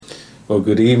Well,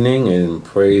 good evening and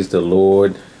praise the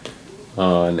Lord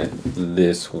on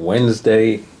this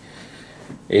Wednesday,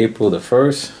 April the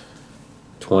 1st,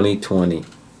 2020.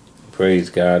 Praise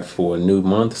God for a new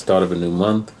month, start of a new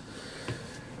month,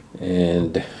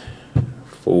 and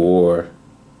for,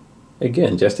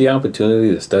 again, just the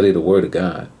opportunity to study the Word of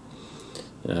God.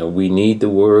 We need the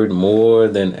Word more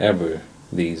than ever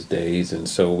these days, and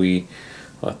so we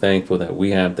are thankful that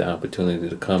we have the opportunity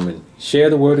to come and share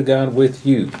the Word of God with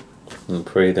you. And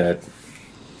pray that,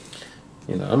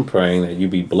 I'm praying that you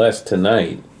be blessed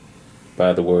tonight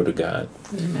by the Word of God.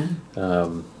 Amen.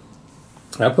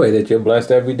 I pray that you're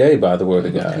blessed every day by the Word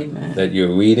of God. Amen. That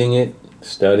you're reading it,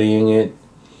 studying it,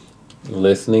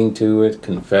 listening to it,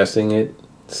 confessing it,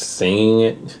 singing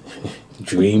it,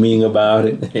 dreaming about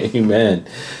it. Amen.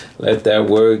 Let that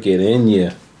Word get in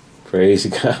you. Praise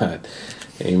God.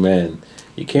 Amen.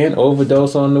 You can't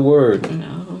overdose on the Word.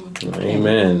 No.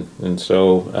 Amen. And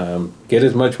so get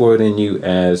as much Word in you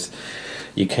as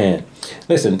you can.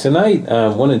 Listen, tonight I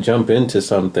want to jump into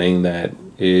something that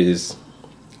is,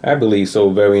 I believe, so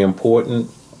very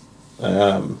important,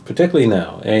 particularly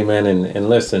now. Amen. And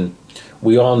listen,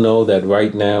 we all know that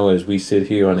right now as we sit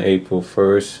here on April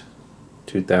 1st,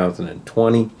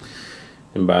 2020,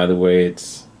 and by the way,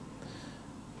 it's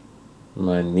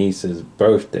my niece's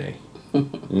birthday.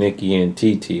 Nikki and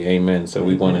Titi, amen. So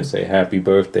we want to say happy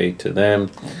birthday to them.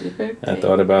 Happy birthday. I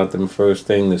thought about them first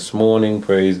thing this morning,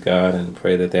 praise God, and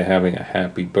pray that they're having a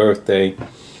happy birthday.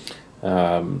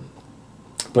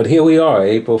 But here we are,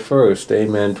 April 1st,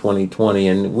 amen, 2020,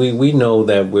 and we know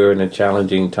that we're in a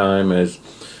challenging time as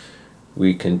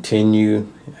we continue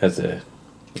as a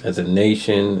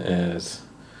nation, as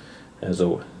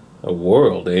a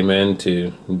world, amen,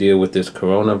 to deal with this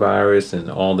coronavirus and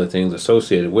all the things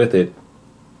associated with it.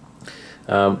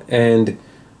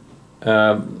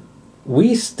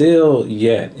 We still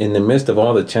yet, in the midst of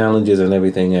all the challenges and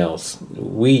everything else,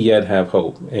 we yet have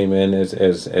hope. Amen.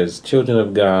 As children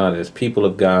of God, as people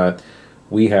of God,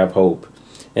 we have hope.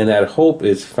 And that hope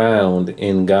is found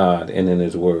in God and in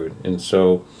His Word. And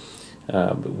so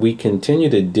we continue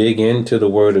to dig into the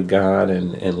Word of God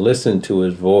and listen to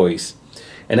His voice.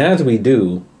 And as we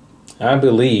do, I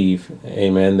believe,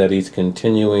 amen, that He's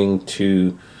continuing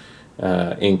to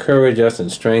encourage us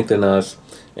and strengthen us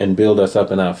and build us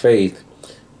up in our faith,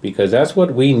 because that's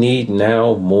what we need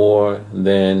now more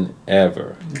than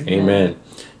ever. Amen.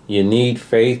 You need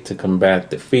faith to combat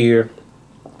the fear.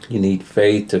 You need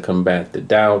faith to combat the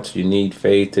doubts. You need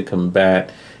faith to combat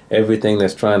everything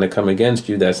that's trying to come against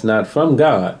you that's not from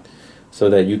God, so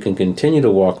that you can continue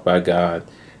to walk by God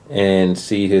and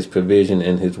see His provision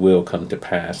and His will come to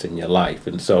pass in your life.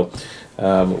 And so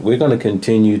we're going to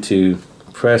continue to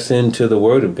press into the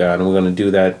Word of God, and we're going to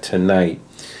do that tonight.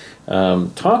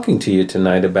 Talking to you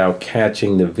tonight about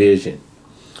catching the vision.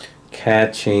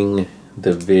 Catching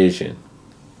the vision.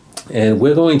 And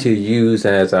we're going to use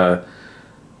as a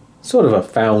sort of a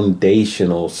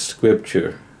foundational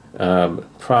scripture,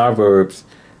 Proverbs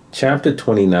chapter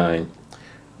 29,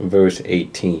 verse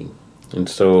 18. And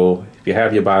so if you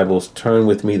have your Bibles, turn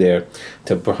with me there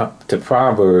to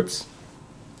Proverbs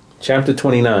chapter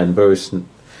 29, verse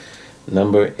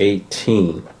number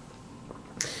 18.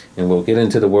 And we'll get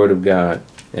into the Word of God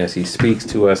as He speaks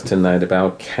to us tonight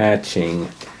about catching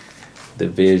the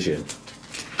vision.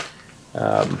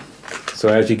 So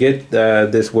as you get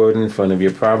this word in front of you,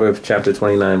 Proverbs chapter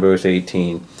 29, verse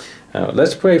 18,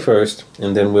 let's pray first,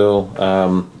 and then we'll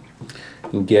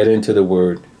get into the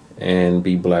Word and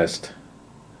be blessed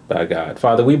by God.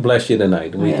 Father, we bless you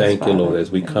tonight, and we thank you, Lord, as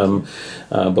we come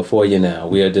before you now.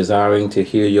 We are desiring to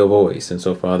hear your voice, and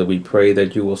so, Father, we pray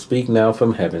that you will speak now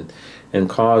from heaven and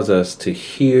cause us to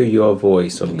hear your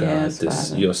voice, oh God,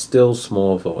 your still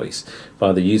small voice.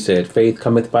 Father, you said, faith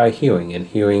cometh by hearing, and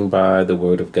hearing by the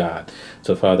word of God.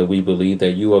 So, Father, we believe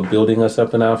that you are building us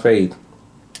up in our faith,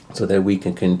 so that we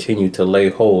can continue to lay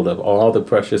hold of all the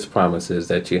precious promises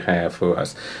that you have for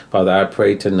us. Father, I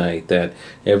pray tonight that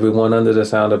everyone under the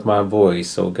sound of my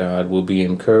voice, oh God, will be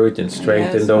encouraged and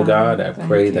strengthened, oh God. I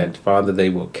pray that, Father, they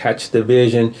will catch the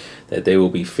vision, that they will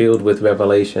be filled with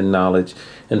revelation knowledge,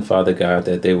 and Father God,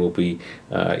 that they will be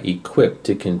equipped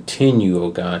to continue,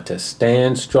 oh God, to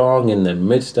stand strong in the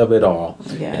midst of it all,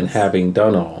 and having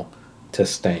done all, to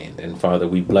stand. And Father,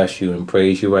 we bless you and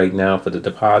praise you right now for the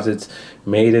deposits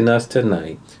made in us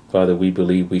tonight. Father, we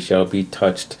believe we shall be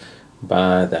touched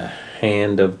by the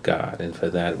hand of God. And for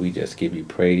that, we just give you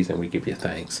praise and we give you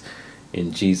thanks.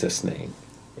 In Jesus' name,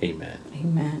 amen.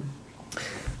 Amen.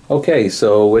 Okay,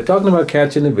 so we're talking about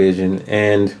catching the vision,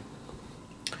 and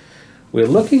we're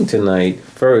looking tonight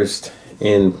first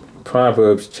in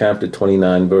Proverbs chapter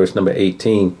 29, verse number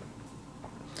 18.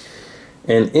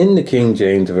 And in the King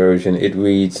James Version, it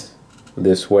reads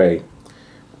this way: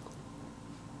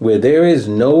 where there is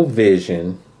no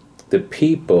vision, the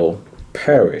people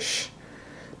perish,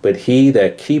 but he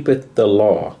that keepeth the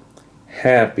law,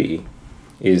 happy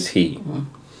is he.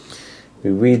 We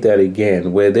read that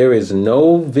again. Where there is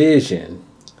no vision,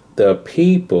 the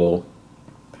people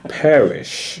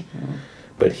perish,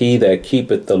 but he that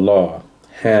keepeth the law,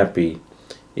 happy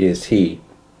is he.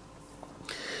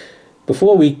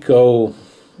 Before we go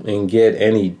and get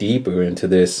any deeper into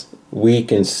this, we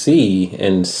can see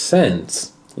and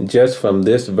sense just from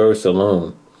this verse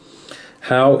alone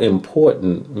how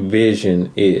important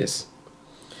vision is,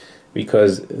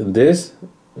 because this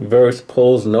verse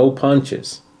pulls no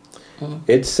punches.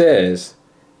 It says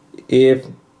if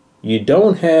you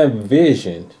don't have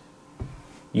vision,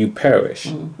 you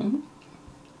perish.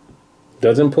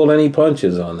 Doesn't pull any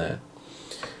punches on that.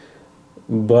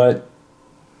 But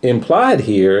implied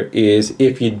here is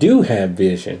if you do have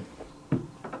vision,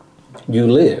 you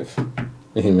live.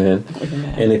 Amen.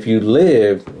 And if you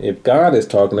live, if God is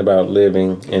talking about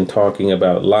living and talking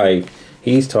about life,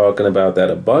 he's talking about that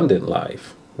abundant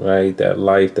life, right? That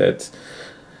life that's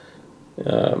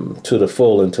to the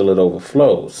full until it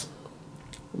overflows.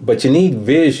 But you need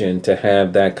vision to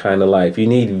have that kind of life. You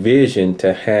need vision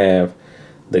to have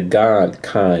the God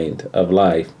kind of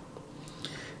life.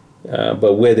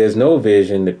 But where there's no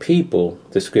vision, the people,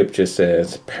 the scripture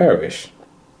says, perish.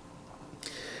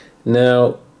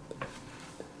 Now,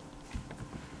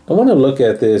 I want to look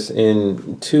at this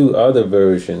in two other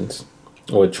versions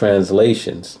or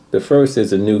translations. The first is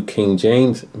the New King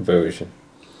James Version.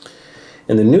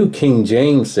 And the New King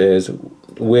James says,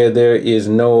 where there is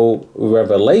no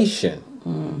revelation,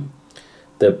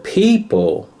 the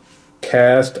people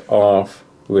cast off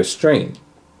restraint.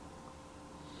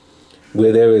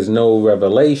 Where there is no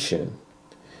revelation,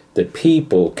 the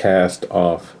people cast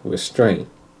off restraint.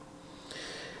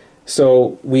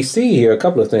 So we see here a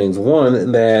couple of things.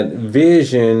 One, that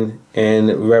vision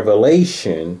and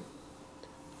revelation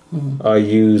are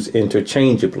used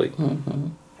interchangeably,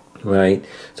 right?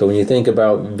 So when you think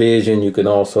about vision, you can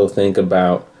also think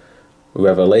about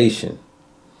revelation.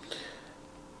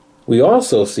 We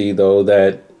also see, though,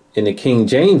 that in the King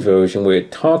James Version, where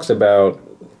it talks about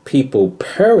people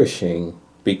perishing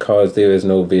because there is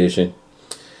no vision,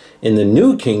 in the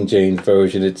New King James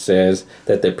Version, it says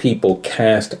that the people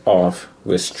cast off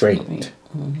restraint.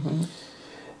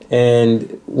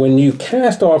 And when you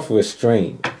cast off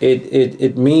restraint,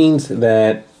 it means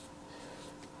that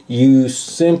you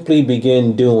simply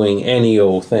begin doing any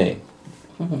old thing.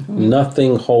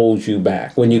 Nothing holds you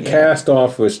back. When you cast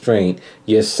off restraint,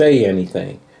 you say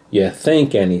anything, you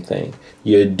think anything,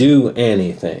 you do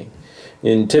anything.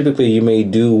 And typically you may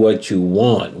do what you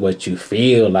want, what you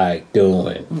feel like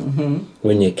doing.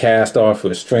 When you cast off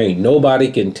restraint,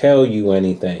 nobody can tell you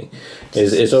anything.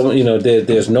 It's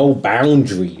there's no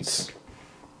boundaries,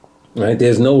 right?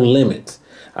 There's no limits.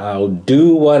 I'll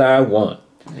do what I want.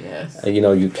 Yes.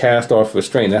 You cast off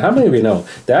restraint. Now, how many of you know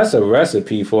that's a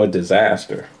recipe for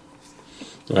disaster,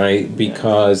 right?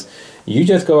 Because you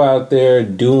just go out there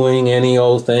doing any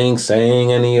old thing,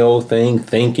 saying any old thing,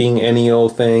 thinking any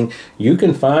old thing. You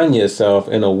can find yourself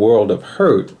in a world of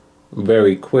hurt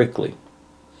very quickly.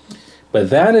 But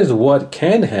that is what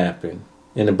can happen.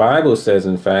 And the Bible says,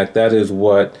 in fact, that is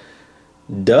what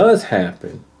does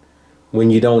happen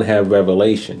when you don't have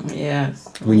revelation. Yes.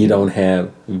 When you don't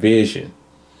have vision.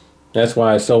 That's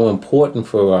why it's so important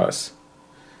for us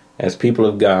as people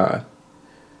of God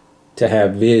to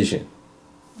have vision.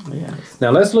 Yes.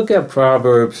 Now let's look at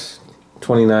Proverbs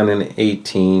 29 and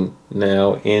 18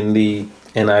 now in the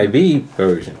NIV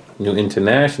version, New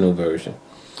International Version.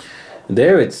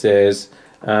 There it says,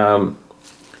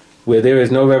 where there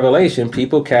is no revelation,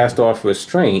 people cast off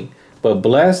restraint, but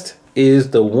blessed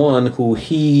is the one who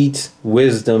heeds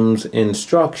wisdom's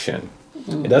instruction.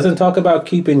 It doesn't talk about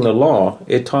keeping the law.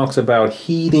 It talks about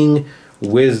heeding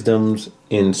wisdom's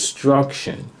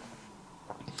instruction.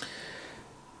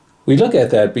 We look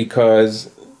at that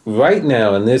because right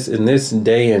now in this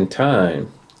day and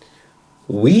time,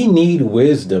 we need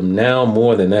wisdom now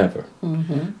more than ever.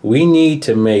 We need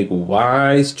to make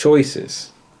wise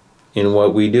choices in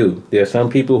what we do. There are some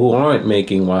people who aren't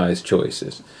making wise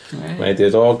choices. Right?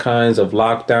 There's all kinds of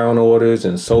lockdown orders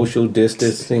and social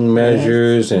distancing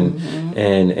measures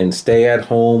and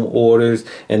stay-at-home orders.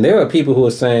 And there are people who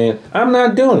are saying, I'm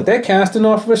not doing it. They're casting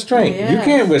off restraint. You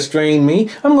can't restrain me.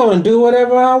 I'm going to do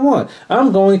whatever I want.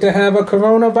 I'm going to have a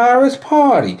coronavirus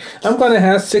party. I'm going to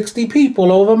have 60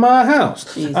 people over my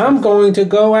house. I'm going to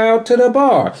go out to the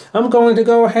bar. I'm going to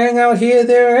go hang out here,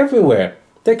 there, everywhere.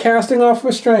 They're casting off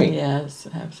restraint. Yes,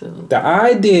 absolutely. The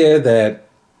idea that,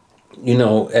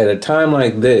 at a time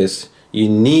like this, you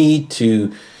need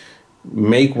to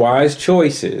make wise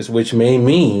choices, which may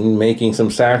mean making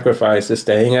some sacrifices,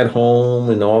 staying at home,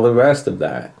 and all the rest of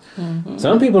that. Mm-hmm.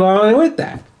 Some people aren't with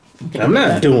that. I'm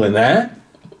not doing that.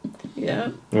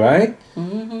 Yeah. Right?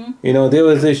 Mm-hmm. There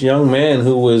was this young man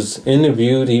who was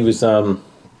interviewed. He was, what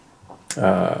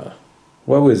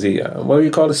was he? What do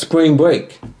you call it? Spring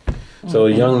break. So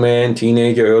a young man,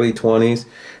 teenager, early 20s,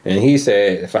 and he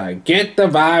said, if I get the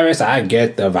virus, I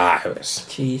get the virus.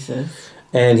 Jesus.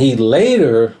 And he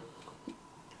later,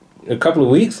 a couple of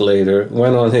weeks later,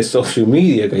 went on his social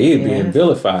media because he was being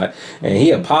vilified, and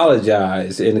he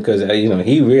apologized, and because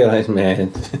he realized,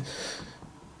 man,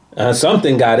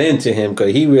 something got into him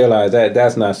because he realized that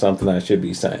that's not something I should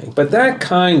be saying. But that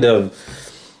kind of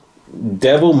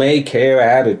devil may care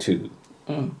attitude.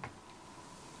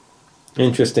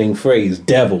 Interesting phrase,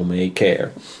 devil may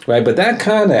care, right? But that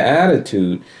kind of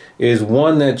attitude is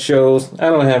one that shows I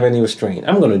don't have any restraint.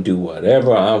 I'm going to do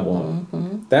whatever I want.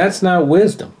 Mm-hmm. That's not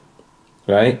wisdom,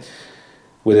 right?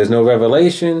 Where there's no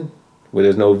revelation, where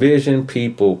there's no vision,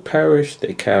 people perish.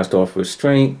 They cast off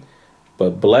restraint.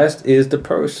 But blessed is the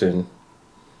person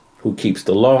who keeps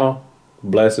the law.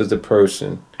 Blessed is the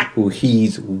person who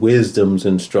heeds wisdom's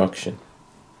instruction.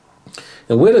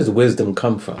 And where does wisdom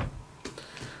come from?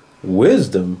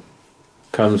 Wisdom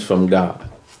comes from God,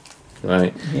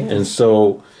 right? Yes. And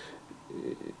so,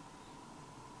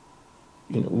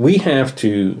 we have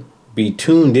to be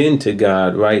tuned into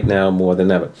God right now more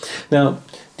than ever. Now,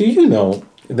 do you know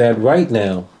that right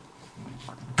now,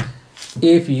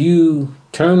 if you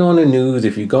turn on the news,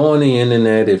 if you go on the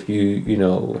internet, if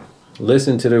you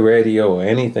listen to the radio or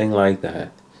anything like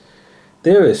that,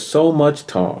 there is so much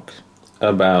talk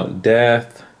about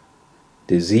death,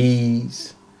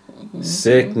 disease,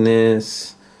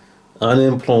 sickness,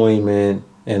 unemployment,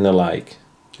 and the like.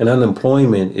 And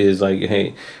unemployment is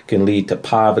can lead to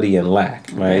poverty and lack,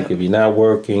 right? Yeah. If you're not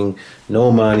working,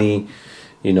 no money,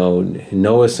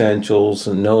 no essentials,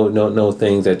 no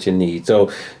things that you need. So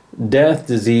death,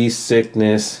 disease,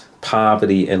 sickness,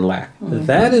 poverty, and lack. Mm-hmm.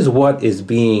 That is what is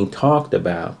being talked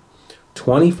about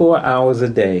 24 hours a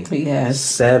day,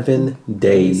 7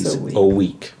 days a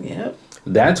week. Yep.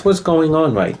 That's what's going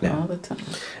on right now. All the time.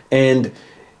 And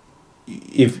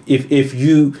if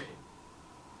you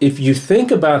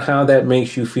think about how that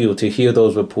makes you feel to hear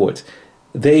those reports,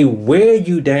 they wear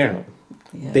you down.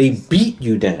 Yes. They beat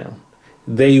you down.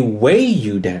 They weigh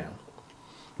you down.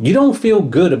 You don't feel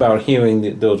good about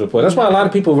hearing those reports. That's why a lot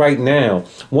of people right now,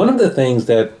 one of the things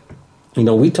that,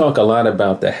 we talk a lot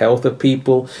about the health of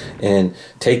people and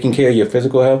taking care of your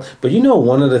physical health. But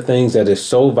one of the things that is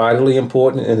so vitally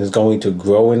important and is going to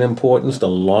grow in importance the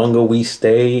longer we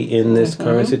stay in this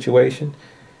current situation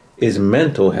is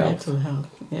mental health. Mental health,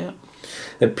 yeah.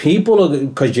 The people,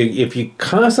 because if you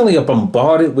constantly are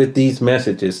bombarded with these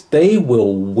messages, they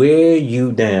will wear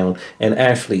you down and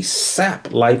actually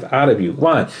sap life out of you.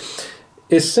 Why?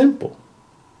 It's simple.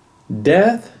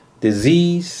 Death,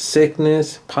 disease,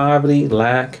 sickness, poverty,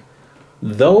 lack,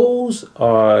 those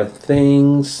are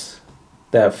things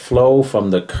that flow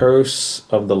from the curse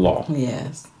of the law.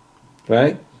 Yes.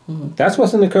 Right? Mm-hmm. That's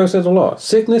what's in the curse of the law.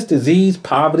 Sickness, disease,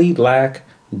 poverty, lack,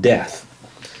 death.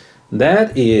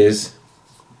 That is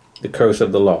the curse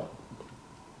of the law.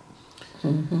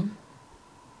 Mm-hmm.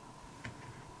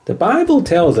 The Bible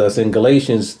tells us in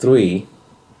Galatians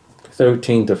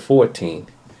 3:13-14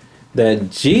 that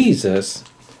Jesus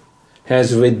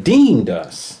has redeemed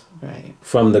us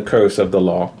from the curse of the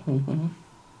law,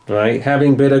 right?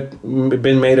 Having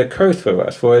been made a curse for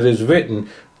us. For it is written,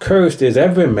 cursed is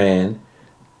every man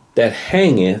that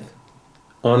hangeth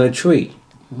on a tree.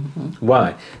 Mm-hmm.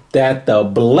 Why? That the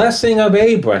blessing of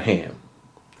Abraham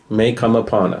may come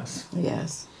upon us.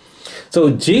 Yes. So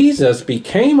Jesus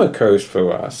became a curse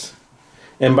for us.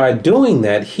 And by doing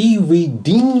that, he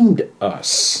redeemed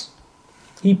us.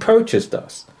 He purchased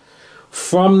us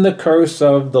from the curse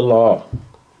of the law.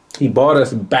 He bought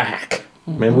us back.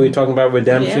 Mm-hmm. Remember we were talking about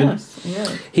redemption?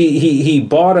 Yes. He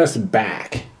bought us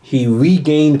back. He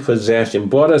regained possession,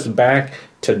 brought us back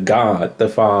to God the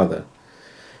Father.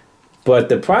 But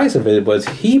the price of it was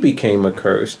he became a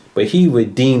curse, but he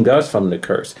redeemed us from the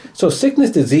curse. So sickness,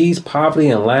 disease, poverty,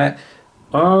 and lack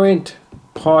aren't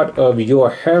part of your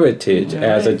heritage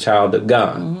as a child of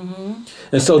God. Mm-hmm.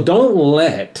 And so don't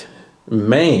let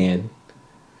man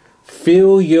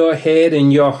fill your head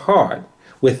and your heart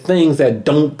with things that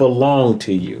don't belong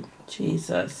to you.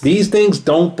 Jesus. These things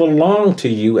don't belong to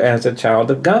you as a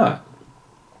child of God.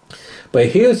 But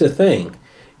here's the thing.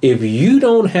 If you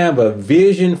don't have a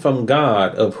vision from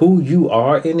God of who you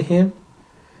are in him,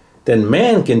 then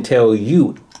man can tell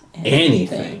you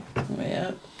anything.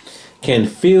 Yeah. Can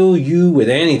fill you with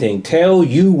anything. Tell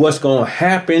you what's going to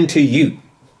happen to you.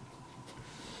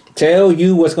 Tell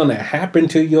you what's going to happen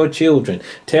to your children.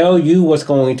 Tell you what's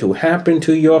going to happen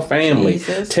to your family.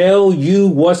 Jesus. Tell you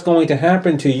what's going to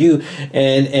happen to you.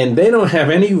 And they don't have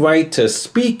any right to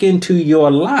speak into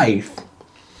your life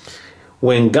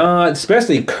when God,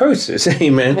 especially curses,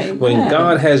 amen, when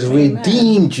God has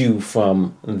redeemed you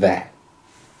from that.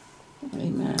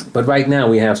 Amen. But right now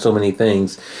we have so many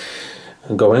things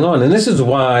going on. And this is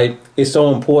why it's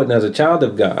so important as a child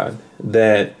of God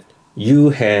that you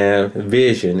have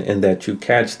vision and that you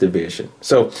catch the vision.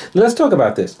 So let's talk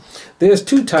about this. There's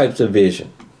two types of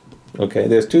vision. Okay,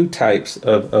 there's two types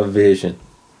of vision.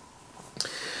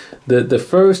 The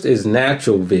first is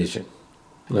natural vision,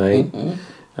 right?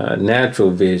 Natural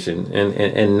vision.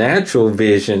 And natural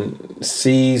vision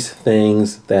sees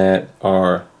things that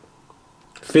are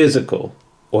physical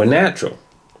or natural.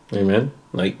 Amen.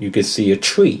 Like you could see a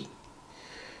tree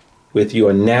with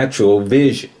your natural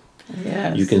vision.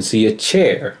 Yes. You can see a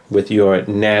chair with your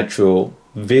natural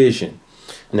vision.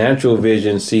 Natural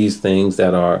vision sees things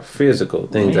that are physical,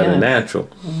 things that are natural.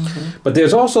 But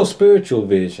there's also spiritual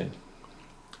vision.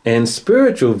 And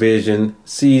spiritual vision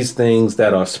sees things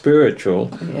that are spiritual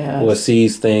or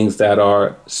sees things that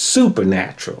are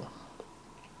supernatural.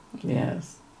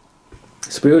 Yes.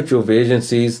 Spiritual vision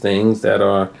sees things that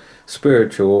are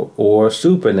spiritual or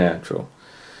supernatural.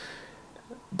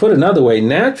 Put another way,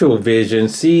 natural vision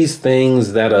sees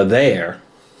things that are there,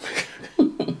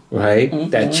 right?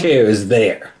 That chair is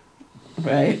there.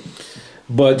 Right.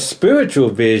 But spiritual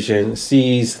vision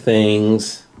sees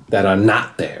things that are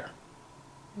not there.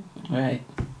 Right.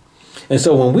 And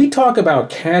so when we talk about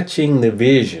catching the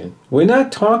vision, we're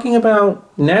not talking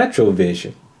about natural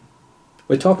vision.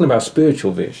 We're talking about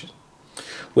spiritual vision.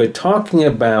 We're talking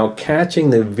about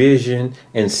catching the vision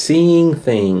and seeing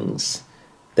things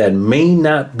that may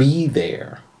not be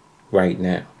there right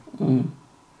now.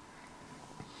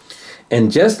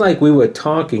 And just like we were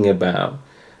talking about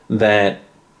that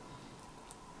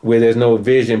where there's no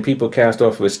vision, people cast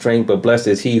off restraint, but blessed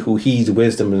is he who heeds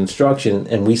wisdom and instruction,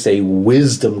 and we say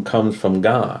wisdom comes from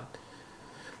God.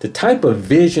 The type of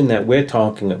vision that we're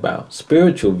talking about,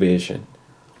 spiritual vision,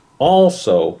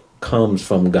 also comes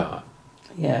from God.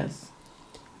 Yes.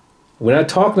 We're not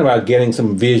talking about getting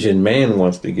some vision man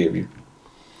wants to give you.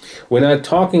 We're not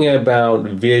talking about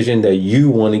vision that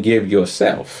you want to give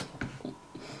yourself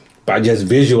by just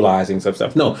visualizing some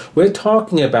stuff. No, we're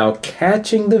talking about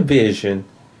catching the vision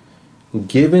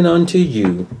given unto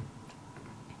you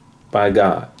by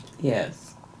God.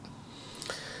 Yes.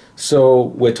 So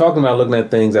we're talking about looking at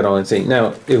things that are unseen.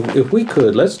 Now, if we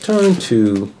could, let's turn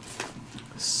to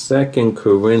 2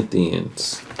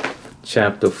 Corinthians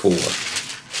chapter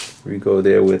 4. We go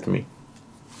there with me.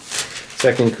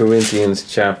 2 Corinthians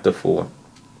chapter 4.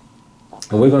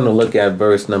 And we're going to look at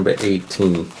verse number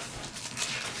 18.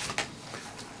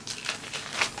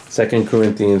 2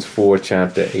 Corinthians 4,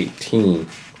 chapter 18.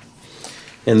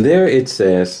 And there it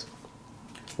says,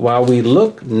 while we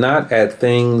look not at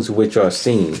things which are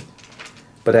seen,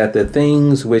 but at the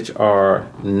things which are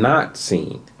not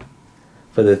seen.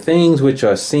 For the things which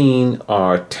are seen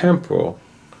are temporal,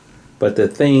 but the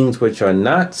things which are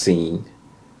not seen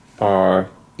are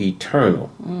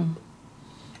eternal.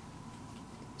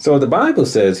 So the Bible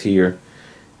says here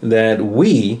that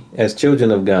we, as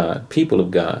children of God, people of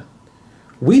God,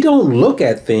 we don't look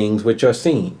at things which are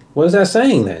seen. What is that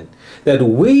saying then? That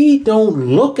we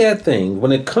don't look at things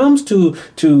when it comes to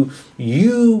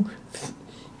you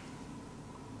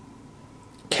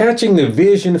catching the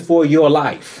vision for your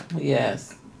life.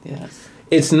 Yes. Yes.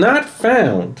 It's not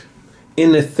found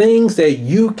in the things that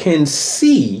you can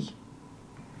see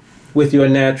with your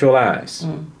natural eyes.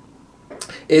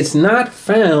 It's not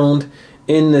found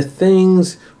in the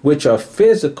things which are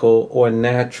physical or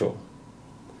natural.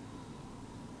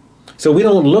 So we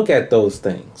don't look at those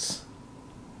things.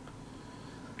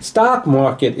 Stock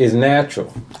market is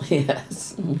natural.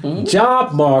 Yes.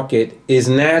 Job market is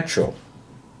natural.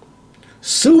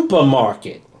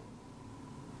 Supermarket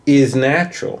is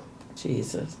natural.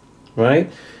 Jesus.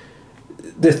 Right?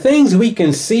 The things we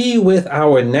can see with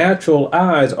our natural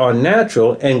eyes are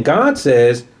natural, and God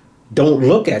says, don't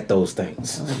look at those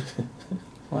things.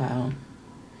 Wow.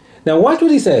 Now watch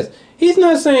what he says. He's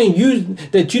not saying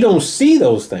that you don't see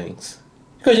those things.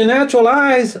 Because your natural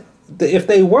eyes, if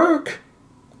they work,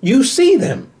 you see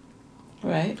them.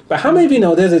 Right. But how many of you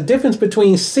know there's a difference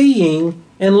between seeing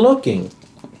and looking?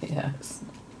 Yes.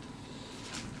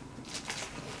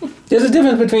 There's a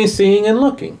difference between seeing and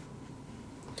looking.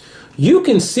 You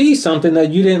can see something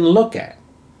that you didn't look at.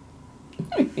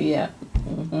 Yeah.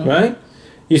 Right?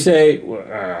 You say,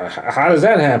 how does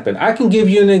that happen? I can give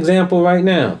you an example right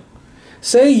now.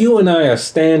 Say you and I are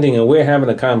standing and we're having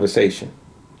a conversation.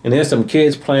 And there's some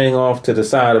kids playing off to the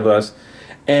side of us.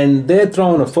 And they're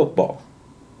throwing a football.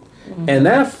 And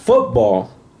that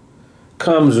football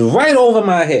comes right over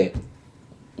my head.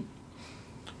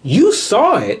 You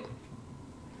saw it,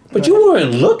 but you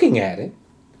weren't looking at it.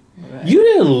 Right. You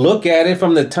didn't look at it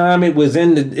from the time it was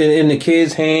in the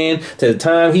kid's hand to the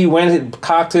time he went and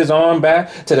cocked his arm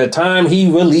back to the time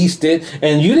he released it,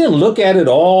 and you didn't look at it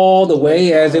all the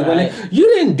way as it went in. You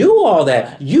didn't do all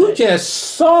that. You just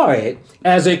saw it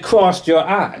as it crossed your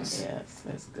eyes. Yes,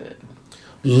 that's good.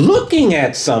 Looking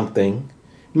at something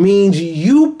means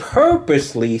you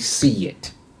purposely see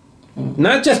it.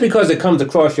 Not just because it comes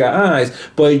across your eyes,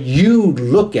 but you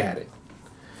look at it.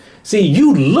 See,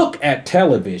 you look at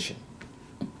television.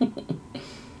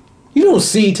 You don't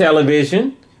see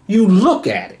television. You look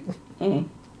at it.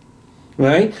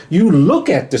 Right? You look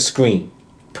at the screen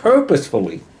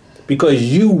purposefully because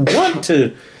you want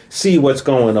to see what's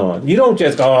going on. You don't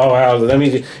just go, oh, wow, let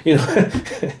me,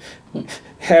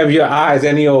 have your eyes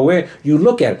any old way. You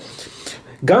look at it.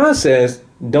 God says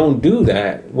don't do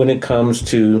that when it comes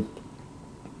to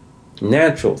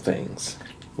natural things.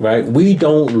 Right? We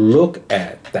don't look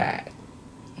at that.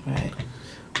 Right.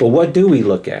 But what do we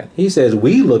look at? He says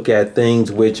we look at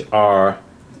things which are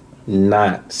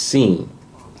not seen.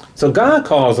 So God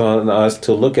calls on us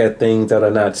to look at things that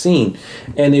are not seen.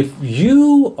 And if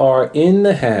you are in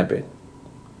the habit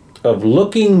of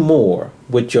looking more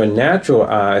with your natural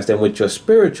eyes than with your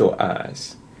spiritual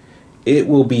eyes, it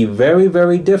will be very,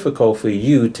 very difficult for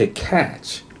you to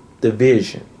catch the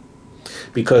vision.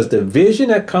 Because the vision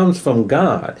that comes from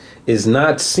God is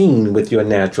not seen with your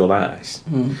natural eyes.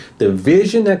 The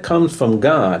vision that comes from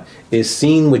God is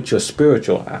seen with your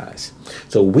spiritual eyes.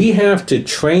 So we have to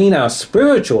train our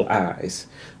spiritual eyes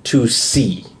to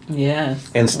see. Yes.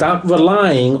 And stop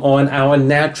relying on our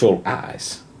natural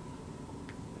eyes.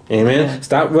 Amen. Yeah.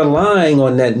 Stop relying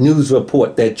on that news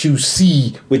report that you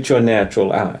see with your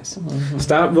natural eyes.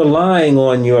 Stop relying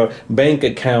on your bank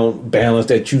account balance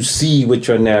that you see with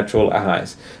your natural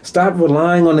eyes. Stop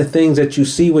relying on the things that you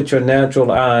see with your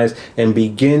natural eyes and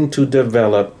begin to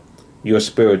develop your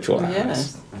spiritual eyes.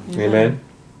 Yes. Amen.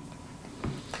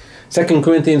 2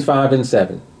 Corinthians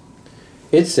 5:7.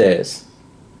 It says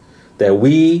that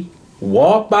we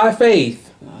walk by faith,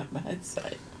 Not by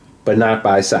sight. but not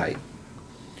by sight.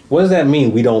 What does that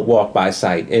mean, we don't walk by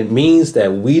sight? It means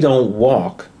that we don't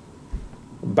walk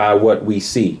by what we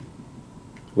see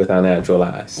with our natural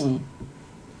eyes.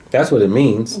 That's what it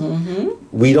means.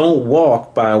 We don't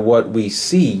walk by what we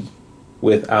see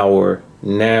with our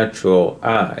natural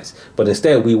eyes, but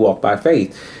instead we walk by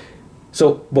faith.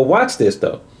 So, but watch this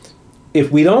though.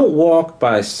 If we don't walk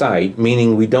by sight,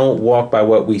 meaning we don't walk by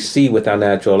what we see with our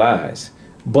natural eyes,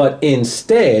 but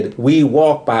instead we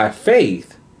walk by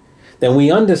faith, then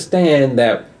we understand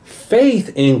that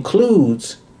faith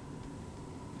includes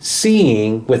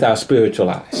seeing with our spiritual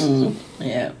eyes.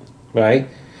 Yeah. Right?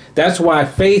 That's why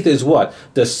faith is what?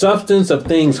 The substance of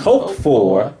things hoped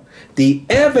for, the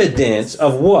evidence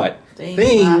of what?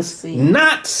 Things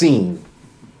not seen.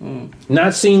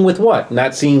 Not seen with what?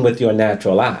 Not seen with your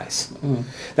natural eyes.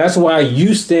 That's why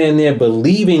you stand there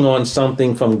believing on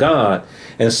something from God,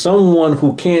 and someone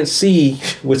who can't see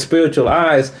with spiritual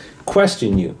eyes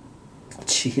question you.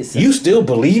 Jesus. You still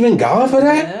believe in God for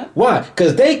that? Yeah. Why?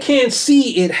 Because they can't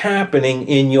see it happening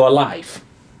in your life,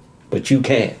 but you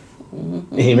can.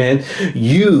 Amen.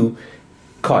 You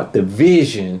caught the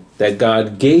vision that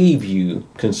God gave you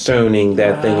concerning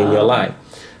that thing in your life.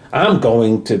 I'm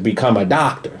going to become a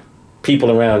doctor.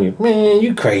 People around you, man,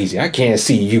 you crazy. I can't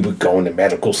see you going to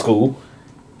medical school.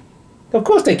 Of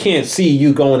course they can't see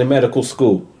you going to medical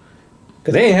school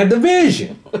because they ain't have the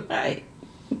vision. Right.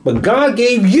 But God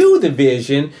gave you the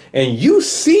vision and you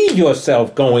see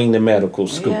yourself going to medical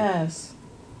school. Yes.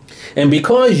 And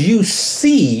because you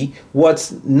see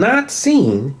what's not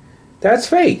seen, that's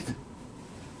faith.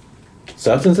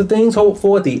 Substance of things hoped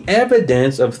for, the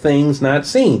evidence of things not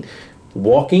seen.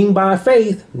 Walking by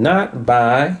faith, not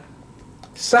by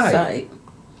sight.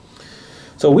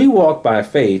 So we walk by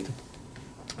faith,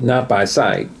 not by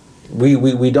sight.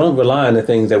 We don't rely on the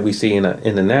things that we see in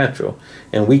the natural.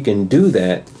 And we can do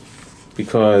that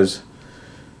because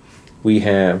we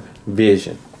have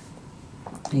vision.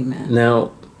 Amen.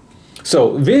 Now,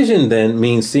 so vision then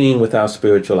means seeing with our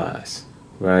spiritual eyes,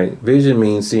 right? Vision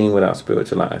means seeing with our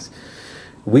spiritual eyes.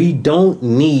 We don't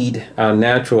need our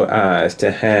natural eyes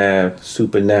to have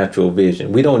supernatural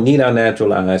vision. We don't need our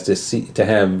natural eyes to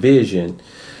have vision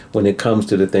when it comes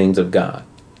to the things of God,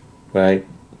 right?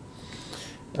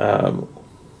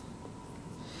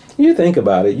 You think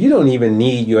about it. You don't even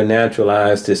need your natural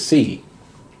eyes to see.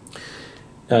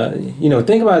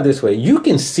 Think about it this way. You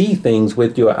can see things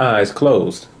with your eyes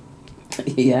closed.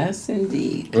 Yes,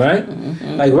 indeed. Right?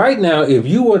 Mm-hmm. Like right now, if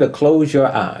you were to close your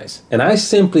eyes and I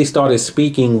simply started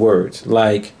speaking words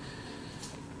like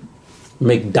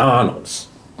McDonald's,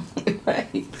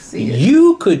 right.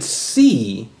 You could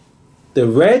see the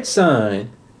red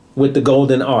sign with the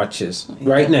golden arches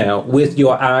right now with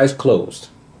your eyes closed.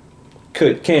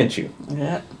 Can't you?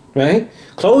 Yeah. Right?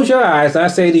 Close your eyes. I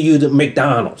say to you that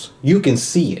McDonald's, you can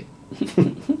see it.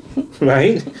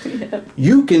 Right? Yep.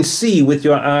 You can see with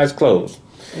your eyes closed.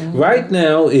 Mm-hmm. Right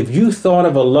now, if you thought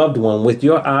of a loved one with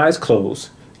your eyes closed,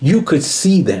 you could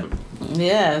see them.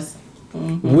 Yes.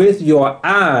 Mm-hmm. With your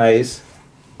eyes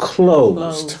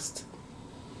closed.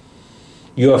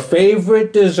 Your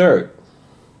favorite dessert.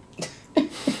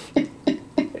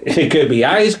 It could be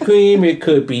ice cream. It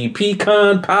could be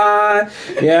pecan pie.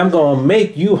 Yeah, I'm going to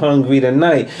make you hungry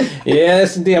tonight.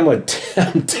 Yes,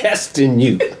 I'm testing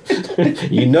you.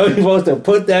 You know you're supposed to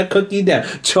put that cookie down.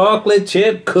 Chocolate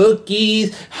chip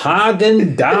cookies,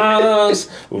 Haagen-Dazs,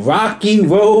 Rocky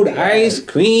Road ice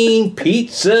cream,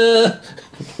 pizza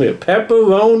with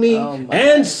pepperoni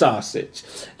and sausage.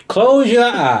 Close your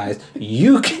eyes.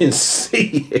 You can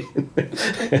see it.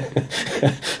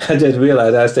 I just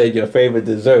realized I said your favorite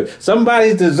dessert.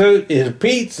 Somebody's dessert is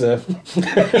pizza with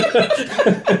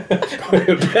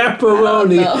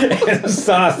pepperoni and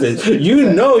sausage.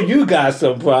 You know you got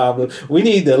some problem. We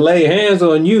need to lay hands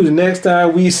on you next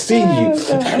time we see you.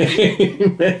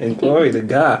 Amen. Glory to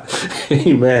God.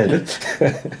 Amen.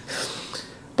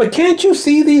 But can't you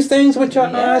see these things with your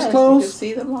eyes closed? You can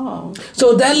see them all.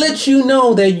 So that lets you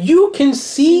know that you can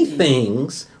see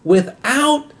things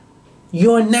without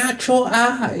your natural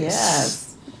eyes.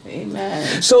 Yes.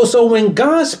 Amen. So when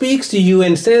God speaks to you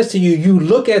and says to you, you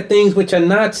look at things which are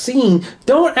not seen,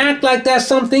 don't act like that's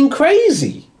something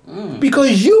crazy.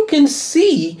 Because you can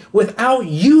see without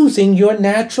using your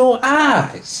natural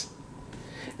eyes.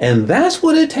 And that's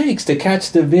what it takes to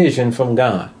catch the vision from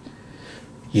God.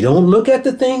 You don't look at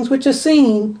the things which are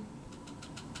seen,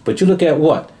 but you look at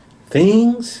what?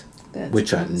 Things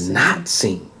which are not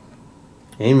seen.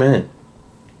 Amen.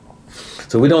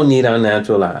 So we don't need our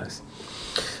natural eyes.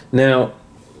 Now,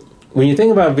 when you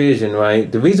think about vision,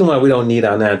 right, the reason why we don't need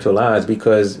our natural eyes,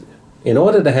 because in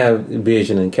order to have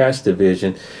vision and catch the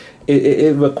vision,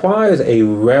 it requires a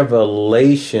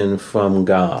revelation from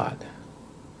God.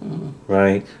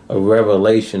 Right? A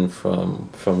revelation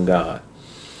from God.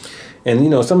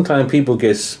 And, sometimes people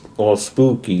get all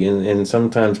spooky, and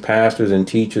sometimes pastors and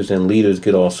teachers and leaders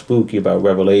get all spooky about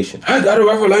revelation. I got a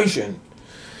revelation.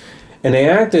 And they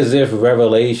act as if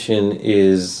revelation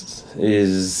is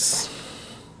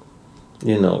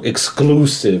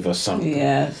exclusive or something.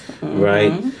 Yes. Mm-hmm.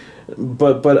 Right?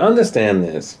 But understand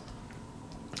this.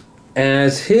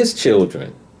 As his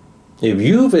children, if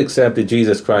you've accepted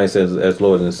Jesus Christ as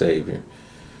Lord and Savior,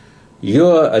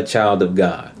 you're a child of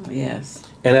God. Yes.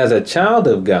 And as a child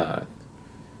of God,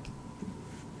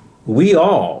 we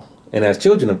all, and as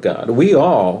children of God, we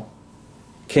all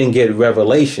can get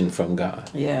revelation from God.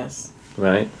 Yes.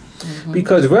 Right? Mm-hmm.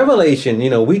 Because revelation,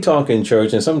 we talk in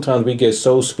church and sometimes we get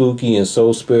so spooky and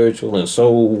so spiritual and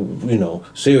so,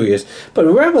 serious. But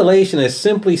revelation is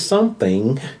simply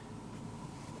something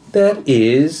that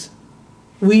is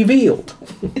revealed.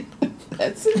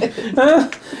 That's it.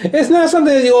 It's not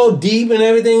something that's all deep and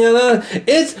everything.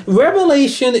 It's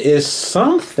revelation is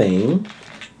something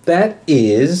that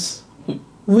is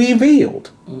revealed.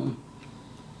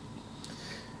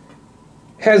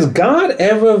 Has God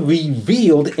ever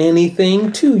revealed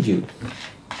anything to you?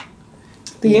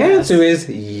 The answer is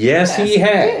yes, he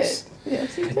has.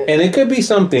 Yes, he did. And it could be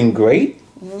something great.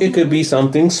 It could be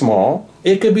something small.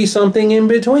 It could be something in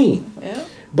between. Yeah.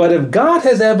 But if God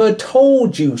has ever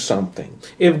told you something,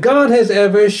 if God has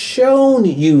ever shown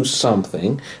you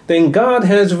something, then God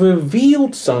has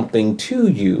revealed something to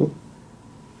you.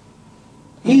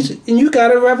 And you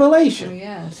got a revelation. Oh,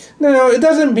 yes. Now, it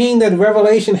doesn't mean that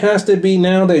revelation has to be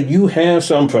now that you have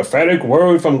some prophetic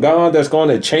word from God that's going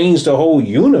to change the whole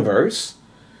universe.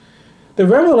 The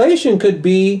revelation could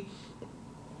be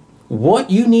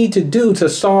what you need to do to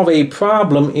solve a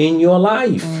problem in your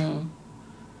life.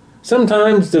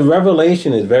 Sometimes the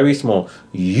revelation is very small.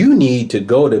 You need to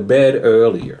go to bed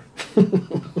earlier.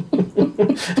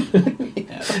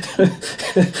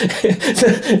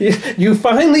 You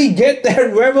finally get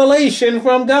that revelation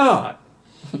from God.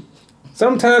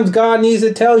 Sometimes God needs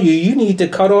to tell you, you need to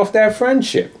cut off that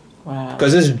friendship. Wow.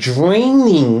 Because it's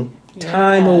draining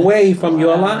time Yes. away from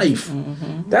your Wow. life.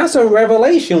 That's a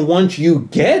revelation once you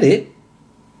get it.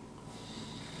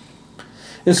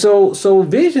 And so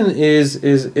vision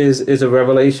is a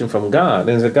revelation from God.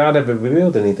 And has God ever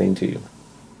revealed anything to you?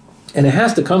 And it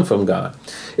has to come from God.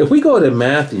 If we go to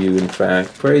Matthew, in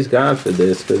fact, praise God for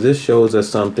this, because this shows us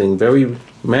something very,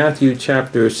 Matthew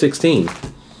chapter 16.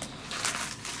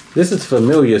 This is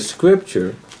familiar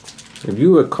scripture. If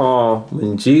you recall,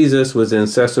 when Jesus was in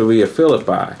Caesarea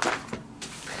Philippi,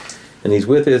 and he's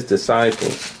with his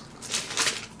disciples,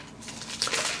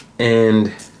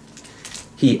 and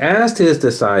he asked his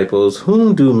disciples,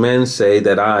 whom do men say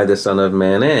that I, the Son of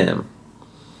Man, am?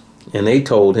 And they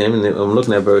told him, and I'm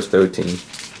looking at verse 13.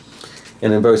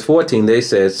 And in verse 14 they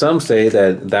said, some say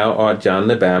that thou art John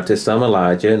the Baptist, some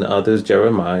Elijah, and others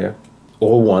Jeremiah,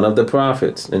 or one of the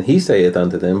prophets. And he saith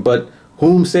unto them, but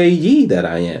whom say ye that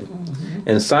I am?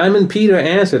 And Simon Peter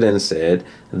answered and said,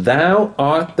 thou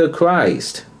art the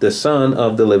Christ, the Son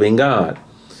of the living God.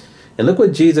 And look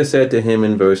what Jesus said to him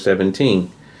in verse 17.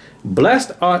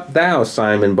 Blessed art thou,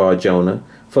 Simon Bar-Jonah,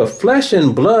 for flesh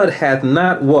and blood hath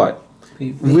not what?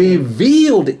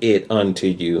 Revealed it unto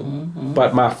you,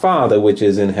 but my Father which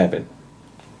is in heaven.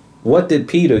 What did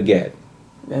Peter get?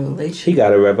 Revelation. He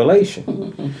got a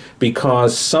revelation.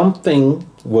 Because something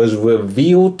was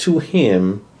revealed to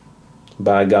him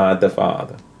by God the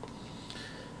Father.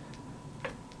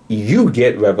 You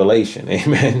get revelation.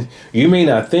 Amen. You may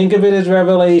not think of it as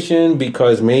revelation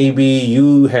because maybe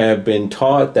you have been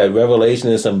taught that revelation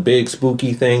is some big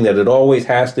spooky thing, that it always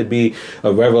has to be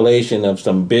a revelation of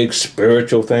some big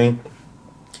spiritual thing.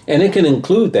 And it can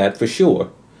include that for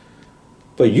sure.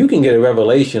 But you can get a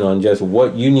revelation on just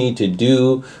what you need to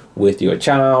do with your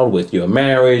child, with your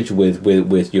marriage,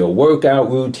 with your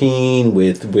workout routine,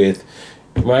 with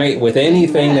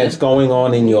anything that's going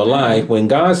on in your life. When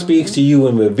God speaks to you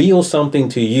and reveals something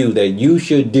to you that you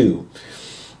should do,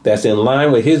 that's in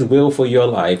line with his will for your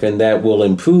life and that will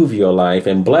improve your life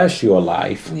and bless your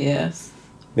life, Yes.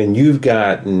 then you've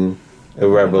gotten a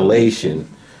revelation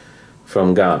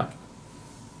from God.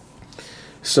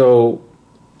 So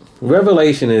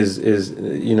revelation is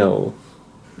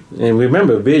and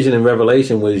remember, vision and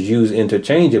revelation was used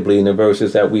interchangeably in the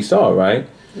verses that we saw, right?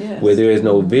 Yes. Where there is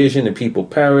no vision, the people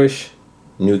perish.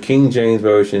 New King James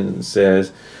Version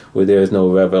says, where there is no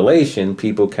revelation,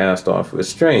 people cast off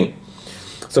restraint.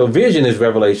 So vision is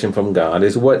revelation from God.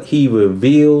 It's what he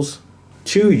reveals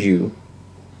to you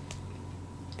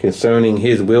concerning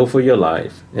his will for your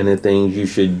life and the things you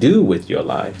should do with your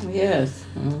life. Yes.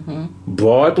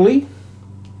 Broadly,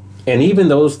 and even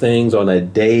those things on a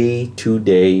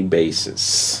day-to-day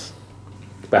basis.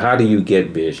 But how do you get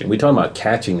vision? We're talking about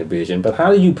catching a vision, but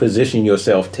how do you position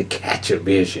yourself to catch a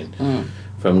vision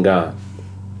from God?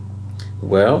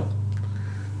 Well,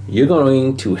 you're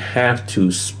going to have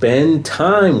to spend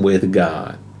time with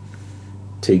God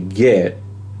to get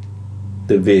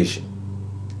the vision.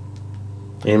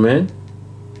 Amen?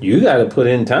 You got to put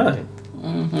in time.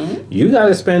 You got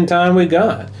to spend time with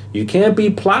God. You can't be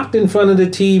plopped in front of the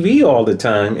TV all the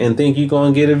time and think you're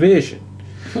going to get a vision.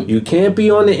 You can't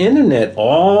be on the internet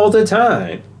all the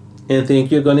time and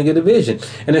think you're going to get a vision.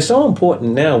 And it's so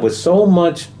important now with so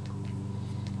much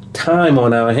time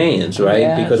on our hands, right?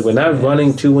 Yes, because we're not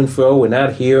running to and fro. We're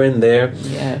not here and there.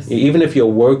 Yes. Even if you're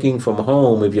working from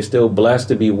home, if you're still blessed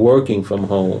to be working from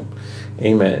home,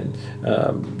 amen.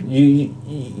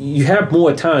 You have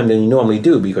more time than you normally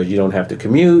do because you don't have to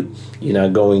commute. You're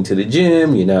not going to the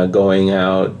gym. You're not going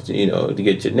out, to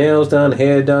get your nails done,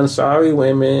 hair done. Sorry,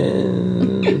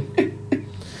 women.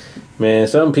 Man,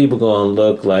 some people gonna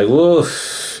look like, whoa.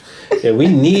 Yeah, we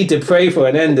need to pray for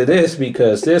an end to this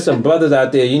because there's some brothers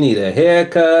out there, you need a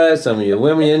haircut. Some of your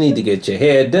women, you need to get your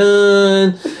hair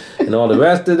done. And all the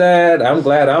rest of that. I'm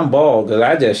glad I'm bald because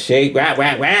I just shake, whack,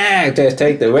 whack, whack. Just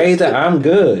take the razor. I'm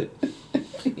good.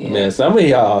 Yeah. Man, some of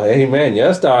y'all, amen,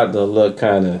 you're starting to look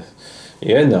kind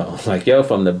of, like you're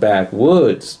from the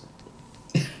backwoods.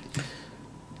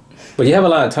 But you have a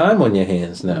lot of time on your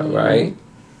hands now, right?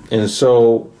 And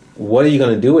so what are you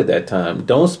going to do with that time?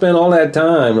 Don't spend all that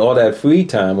time, all that free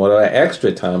time, or that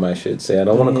extra time, I should say. I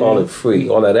don't want to call it free.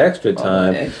 All that extra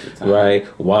time, right?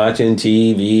 Watching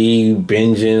TV,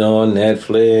 binging on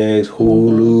Netflix,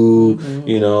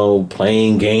 Hulu,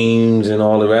 playing games and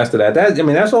all the rest of that.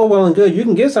 That's all well and good. You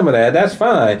can get some of that. That's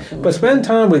fine. But spend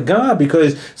time with God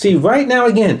because, see, right now,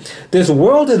 again, this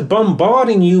world is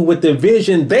bombarding you with the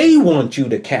vision they want you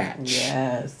to catch.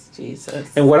 Yes.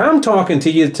 Jesus. And what I'm talking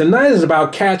to you tonight is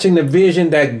about catching the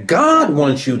vision that God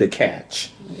wants you to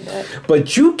catch. Yeah.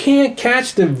 But you can't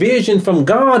catch the vision from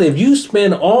God if you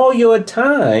spend all your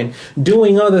time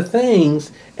doing other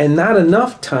things and not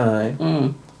enough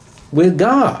time with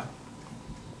God.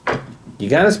 You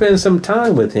got to spend some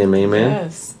time with Him, amen.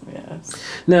 Yes. Yes.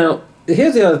 Now,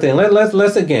 here's the other thing.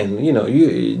 Let's again,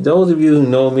 those of you who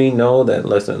know me know that,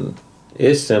 listen,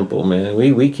 it's simple, man.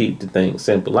 We keep the thing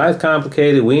simple. Life's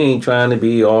complicated. We ain't trying to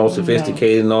be all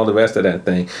sophisticated and all the rest of that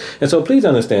thing. And so please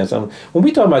understand something. When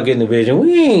we talk about getting a vision,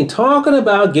 we ain't talking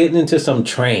about getting into some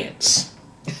trance.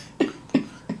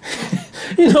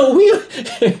 You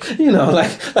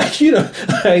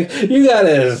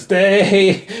gotta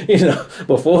stay,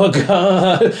 before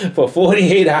God for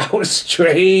 48 hours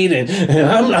straight, and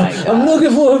I'm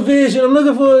looking for a vision. I'm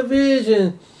looking for a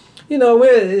vision. I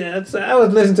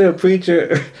was listening to a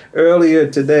preacher earlier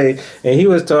today, and he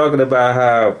was talking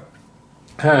about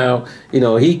how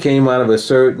he came out of a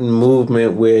certain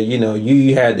movement where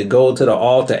you had to go to the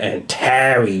altar and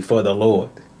tarry for the Lord.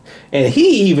 And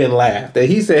he even laughed. And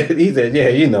he said,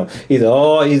 know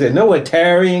what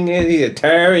tarrying is? He said,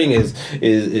 tarrying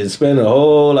is spending a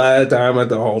whole lot of time at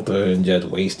the altar and just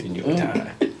wasting your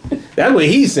time. That's what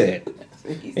he said.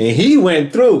 And he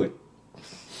went through it.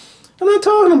 I'm not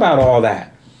talking about all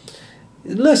that.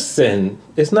 Listen,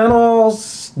 it's not all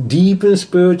deep and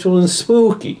spiritual and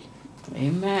spooky.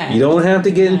 Amen. You don't have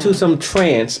to get into some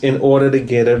trance in order to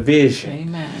get a vision.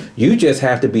 Amen. You just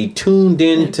have to be tuned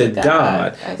in to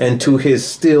God and to His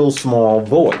still small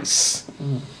voice.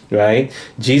 Right?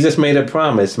 Jesus made a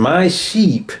promise. My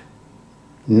sheep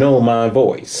know my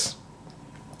voice.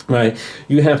 Right?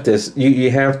 You have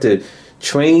to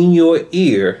train your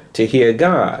ear to hear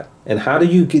God. And how do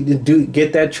you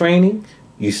get that training?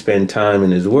 You spend time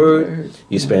in His Word.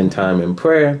 You spend time in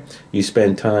prayer. You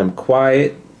spend time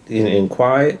quiet. In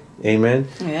quiet, amen.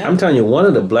 Yeah. I'm telling you, one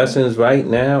of the blessings right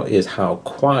now is how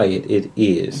quiet it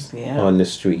is on the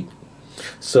street.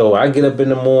 So I get up in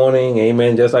the morning,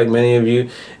 amen, just like many of you,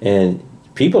 and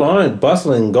people aren't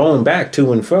bustling going back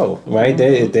to and fro, right?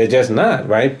 They're just not,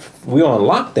 right? We're on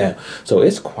lockdown, so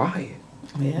it's quiet.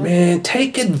 Yeah. Man,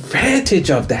 take advantage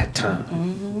of that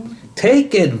time.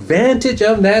 Take advantage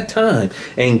of that time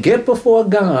and get before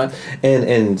God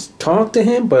and talk to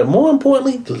Him, but more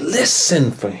importantly, listen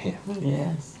for Him.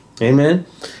 Yes. Amen.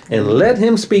 And let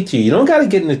Him speak to you. You don't got to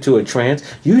get into a trance.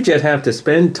 You just have to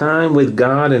spend time with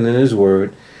God and in His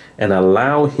Word and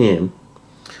allow Him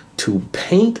to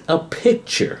paint a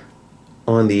picture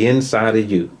on the inside of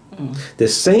you. The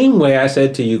same way I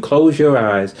said to you, close your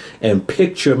eyes and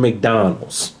picture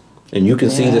McDonald's. And you can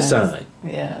see the sign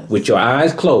with your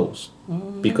eyes closed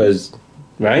because,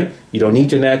 right? You don't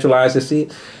need your natural eyes to see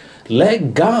it.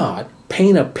 Let God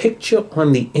paint a picture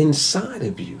on the inside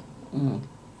of you.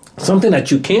 Something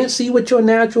that you can't see with your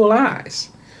natural eyes,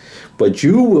 but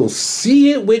you will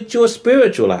see it with your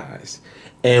spiritual eyes.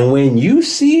 And when you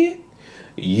see it,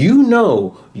 you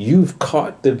know you've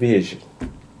caught the vision.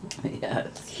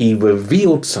 Yes. He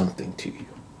revealed something to you.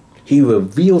 He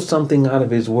revealed something out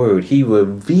of His Word. He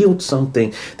revealed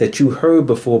something that you heard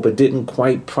before but didn't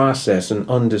quite process and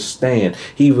understand.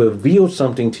 He revealed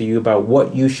something to you about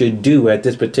what you should do at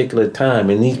this particular time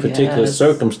in these particular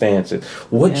circumstances.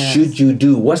 What should you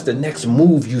do? What's the next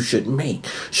move you should make?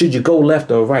 Should you go left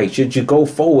or right? Should you go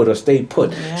forward or stay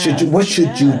put? What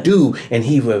should you do? And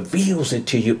He reveals it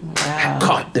to you. I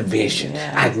caught the vision.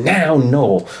 I now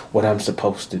know what I'm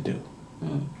supposed to do.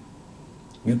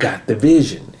 You got the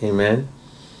vision. Amen.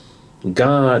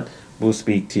 God will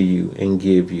speak to you and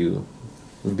give you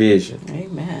vision.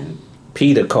 Amen.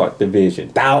 Peter caught the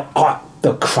vision. Thou art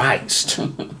the Christ.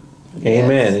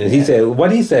 Amen. And he said, what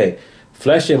did he say?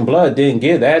 Flesh and blood didn't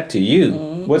give that to you.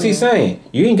 What's he saying?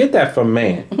 You didn't get that from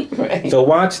man. Right. So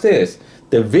watch this.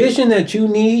 The vision that you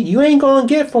need, you ain't going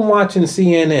to get from watching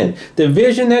CNN. The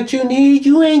vision that you need,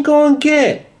 you ain't going to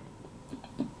get.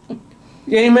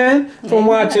 Amen? From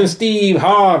watching Steve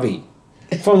Harvey.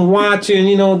 From watching,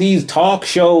 these talk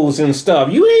shows and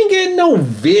stuff. You ain't getting no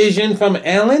vision from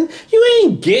Ellen. You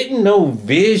ain't getting no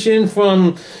vision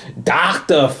from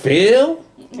Dr. Phil.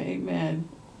 Amen.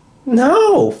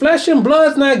 No. Flesh and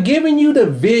blood's not giving you the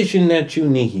vision that you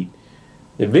need.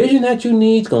 The vision that you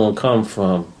need is going to come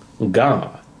from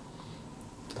God.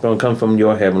 It's going to come from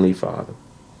your Heavenly Father.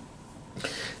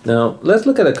 Now, let's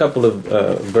look at a couple of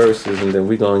verses and then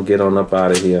we're going to get on up out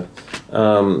of here.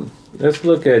 Let's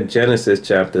look at Genesis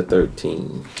chapter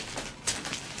 13.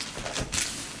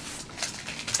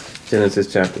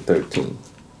 Genesis chapter 13.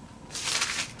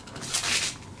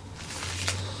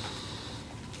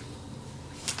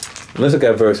 Let's look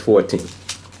at verse 14.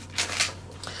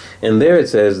 And there it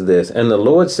says this, and the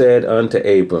Lord said unto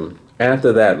Abram,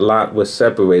 after that Lot was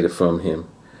separated from him,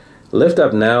 lift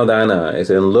up now thine eyes,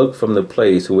 and look from the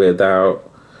place where thou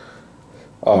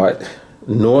art,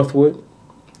 northward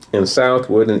and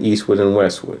southward and eastward and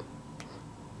westward.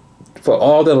 For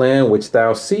all the land which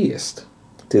thou seest,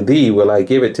 to thee will I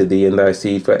give it to thee and thy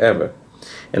seed forever.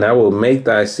 And I will make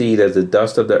thy seed as the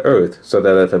dust of the earth, so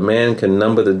that if a man can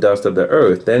number the dust of the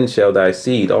earth, then shall thy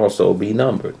seed also be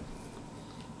numbered.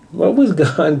 What was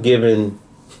God giving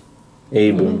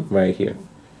Abram right here?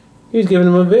 He was giving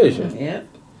him a vision. Yep.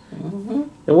 Mm-hmm.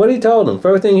 And what he told him,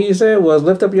 first thing he said was,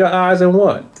 lift up your eyes and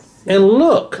what? And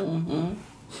look.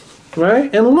 Mm-hmm.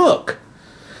 Right? And look.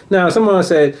 Now, someone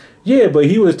said, yeah, but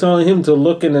he was telling him to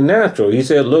look in the natural. He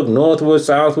said, look northward,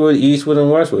 southward, eastward,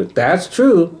 and westward. That's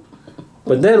true.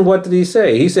 But then what did he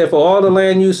say? He said, for all the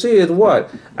land you see is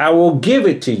what? I will give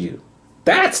it to you.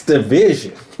 That's the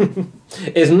vision.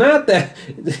 It's not that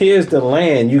here's the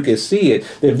land, you can see it.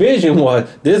 The vision was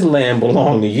this land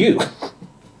belonged to you.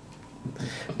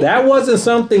 That wasn't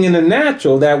something in the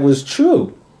natural that was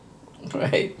true.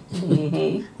 Right.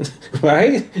 Mm-hmm.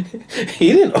 Right?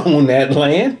 He didn't own that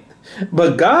land.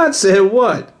 But God said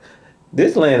what?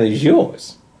 This land is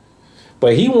yours.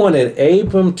 But he wanted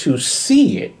Abram to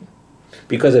see it.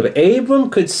 Because if Abram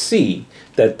could see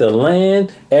that the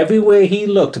land everywhere he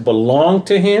looked belonged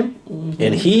to him,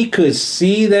 and he could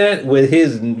see that with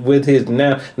his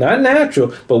now not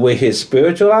natural, but with his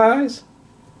spiritual eyes,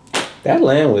 that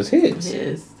land was his.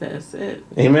 Yes, that's it.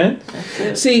 Amen. That's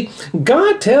it. See,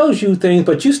 God tells you things,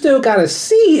 but you still got to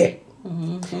see it.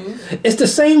 Mm-hmm. It's the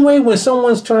same way when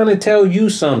someone's trying to tell you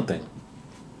something.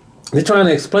 They're trying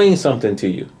to explain something to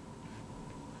you.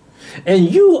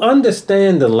 And you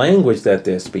understand the language that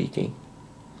they're speaking.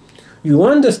 You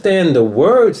understand the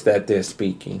words that they're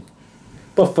speaking.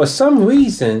 But for some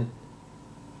reason,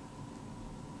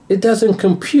 it doesn't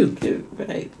compute.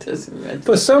 Right. Doesn't register.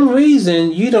 For some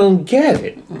reason, you don't get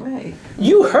it. Right.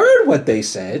 You heard what they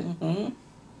said. Mm-hmm.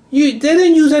 They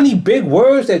didn't use any big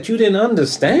words that you didn't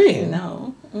understand.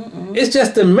 No. Mm-mm. It's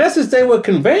just the message they were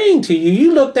conveying to you.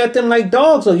 You looked at them like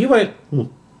dogs, so you went,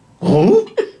 huh?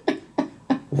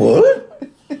 What?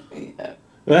 Yeah.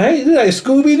 Right? You're like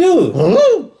Scooby-Doo.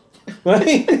 Huh?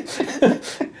 Right?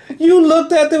 You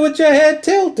looked at them with your head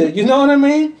tilted. You know what I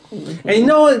mean? Mm-hmm. And you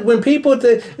know what? When people,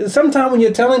 sometimes when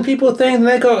you're telling people things and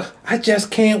they go, I just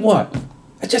can't what?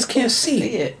 I just can't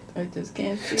see it. I just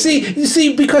can't see it.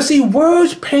 See, because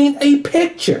words paint a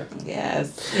picture.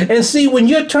 Yes. And see, when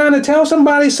you're trying to tell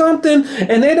somebody something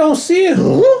and they don't see it,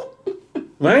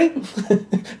 right?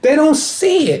 They don't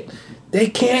see it. They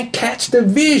can't catch the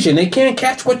vision. They can't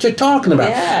catch what you're talking about.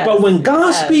 Yes. But when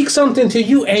God speaks something to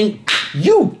you and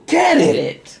you get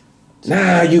it,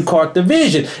 now you caught the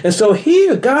vision. And so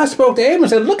here, God spoke to Abraham and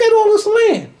said, look at all this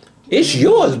land. It's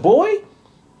yours, boy.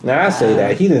 Now I say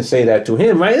that. He didn't say that to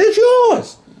him, right? It's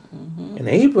yours. Mm-hmm. And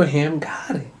Abraham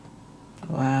got it.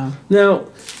 Wow. Now,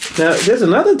 there's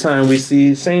another time we see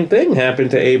the same thing happen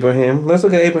to Abraham. Let's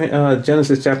look at Abraham,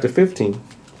 Genesis chapter 15. And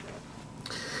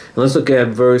let's look at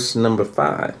verse number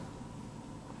 5.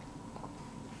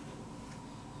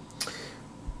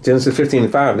 Genesis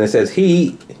 15:5, and it says,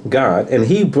 he, God, and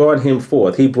he brought him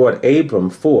forth. He brought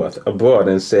Abram forth abroad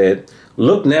and said,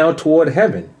 look now toward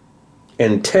heaven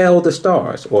and tell the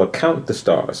stars, or count the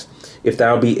stars, if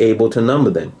thou be able to number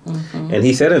them. Mm-hmm. And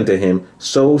he said unto him,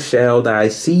 so shall thy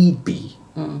seed be.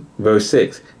 Mm. Verse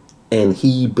 6, and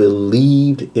he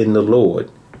believed in the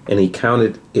Lord, and he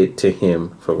counted it to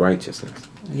him for righteousness.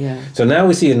 Yeah. So now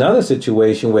we see another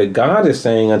situation where God is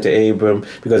saying unto Abram,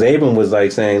 because Abram was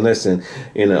like saying, listen,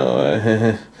 you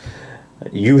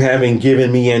haven't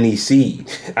given me any seed.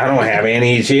 I don't have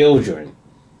any children.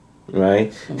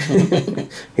 Right?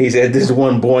 He said, this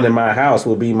one born in my house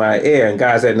will be my heir. And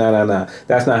God said, no.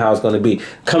 That's not how it's going to be.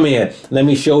 Come here. Let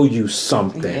me show you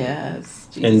something. Yes.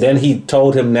 Jesus. And then he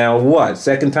told him now what?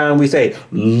 Second time we say,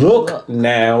 look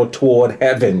now toward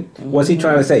heaven. Mm-hmm. What's he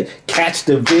trying to say? Catch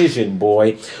the vision,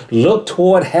 boy. Look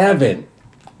toward heaven.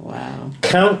 Wow.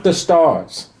 Count the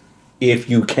stars if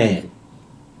you can.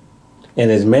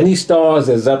 And as many stars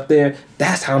as up there,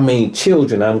 that's how many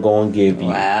children I'm going to give you.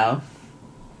 Wow.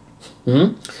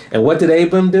 And what did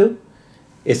Abram do?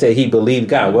 It said he believed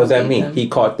God. What does that mean? He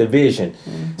caught the vision.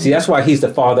 Mm-hmm. See, that's why he's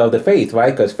the father of the faith, right?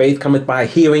 Because faith cometh by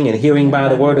hearing, and hearing by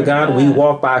the word of God. We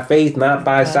walk by faith, not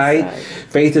by sight.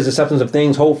 Faith is the substance of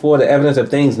things hoped for, the evidence of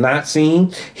things not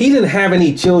seen. He didn't have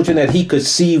any children that he could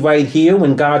see right here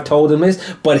when God told him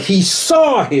this, but he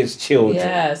saw his children.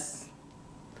 Yes.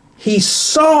 He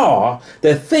saw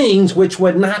the things which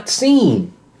were not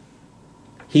seen.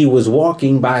 He was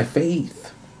walking by faith.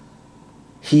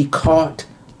 He caught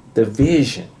the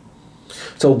vision.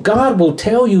 So God will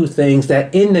tell you things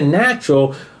that in the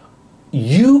natural,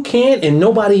 you can't and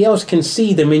nobody else can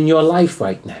see them in your life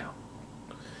right now.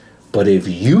 But if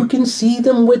you can see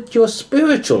them with your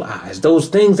spiritual eyes, those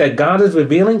things that God is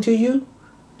revealing to you,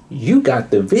 you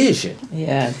got the vision.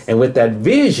 Yes. And with that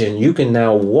vision, you can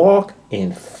now walk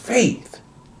in faith.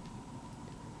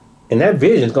 And that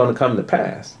vision is going to come to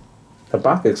pass.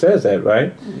 Habakkuk says that,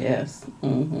 right? Yes.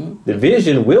 Mm-hmm. The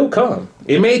vision will come.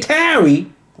 It may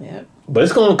tarry, Yep. but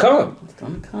it's going to come. It's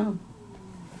going to come.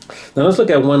 Now let's look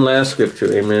at one last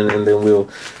scripture, amen, and then we'll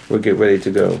get ready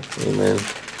to go, amen.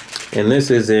 And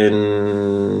this is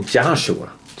in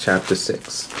Joshua chapter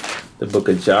 6, the book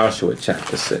of Joshua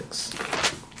chapter 6.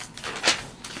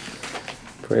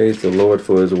 Praise the Lord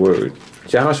for his word.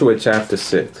 Joshua chapter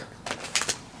 6.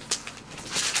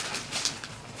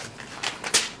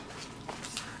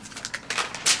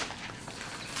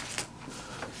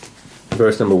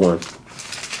 Verse number 1.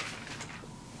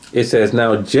 It says,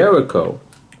 now Jericho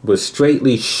was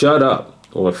straitly shut up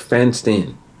or fenced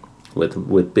in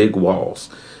with big walls,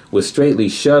 was straitly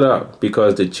shut up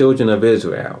because the children of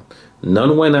Israel,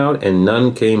 none went out and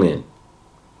none came in.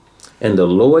 And the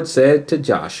Lord said to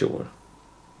Joshua,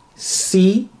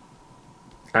 see,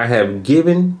 I have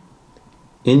given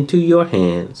into your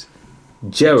hands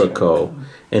Jericho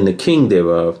and the king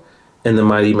thereof and the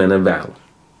mighty men of valor.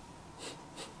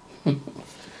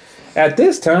 At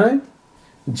this time,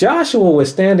 Joshua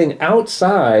was standing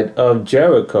outside of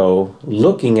Jericho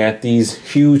looking at these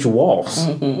huge walls.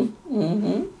 Mm-hmm.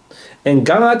 Mm-hmm. And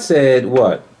God said,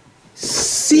 what?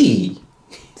 See,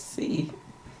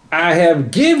 I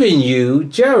have given you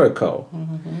Jericho.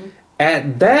 Mm-hmm.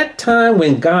 At that time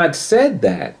when God said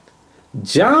that,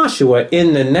 Joshua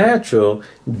in the natural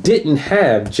didn't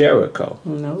have Jericho.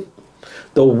 Nope.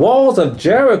 The walls of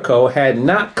Jericho had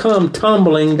not come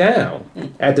tumbling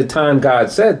down at the time God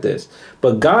said this.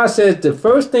 But God said the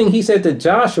first thing he said to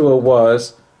Joshua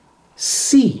was,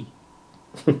 see.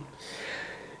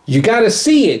 You got to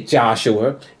see it,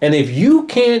 Joshua. And if you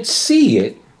can't see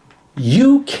it,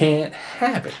 you can't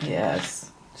have it.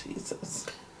 Yes. Jesus.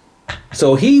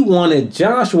 So he wanted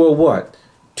Joshua what?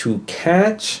 To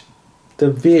catch the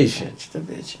vision. Catch the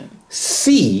vision.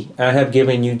 See, I have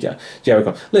given you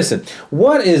Jericho. Listen,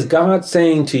 what is God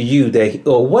saying to you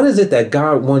or what is it that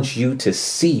God wants you to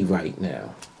see right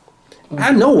now?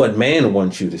 I know what man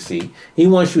wants you to see. He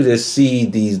wants you to see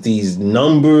these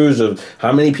numbers of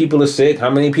how many people are sick, how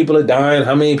many people are dying,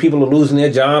 how many people are losing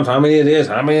their jobs, how many of this,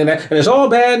 how many of that. And it's all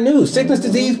bad news. Sickness,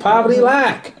 disease, poverty,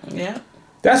 lack. Yeah.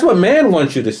 That's what man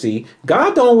wants you to see.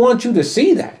 God don't want you to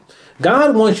see that.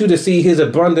 God wants you to see his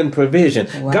abundant provision.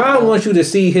 Wow. God wants you to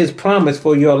see his promise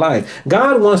for your life.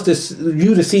 God wants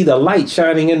you to see the light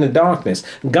shining in the darkness.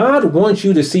 God wants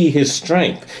you to see his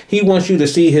strength. He wants you to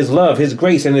see his love, his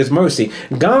grace, and his mercy.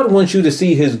 God wants you to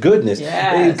see his goodness.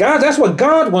 Yes. God, that's what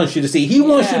God wants you to see. He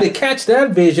wants you to catch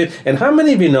that vision. And how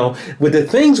many of you know, with the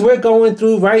things we're going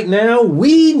through right now,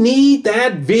 we need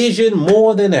that vision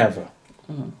more than ever.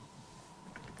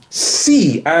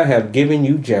 See, I have given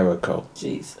you Jericho.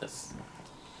 Jesus.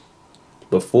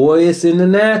 Before it's in the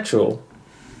natural,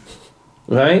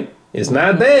 right? It's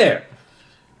not there.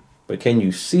 But can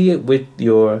you see it with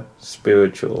your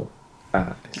spiritual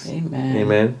eyes? Amen.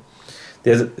 Amen.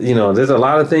 There's a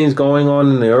lot of things going on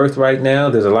in the earth right now.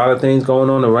 There's a lot of things going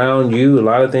on around you, a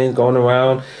lot of things going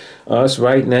around us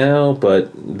right now,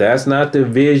 but that's not the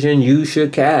vision you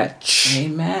should catch.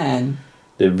 Amen.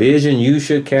 The vision you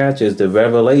should catch is the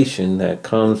revelation that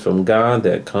comes from God,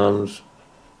 that comes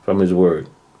from his word.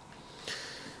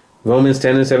 Romans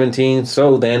 10:17,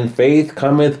 so then faith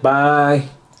cometh by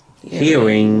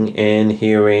hearing, and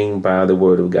hearing by the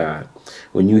word of God.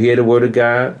 When you hear the word of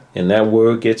God and that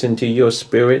word gets into your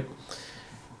spirit,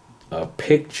 a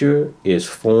picture is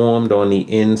formed on the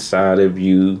inside of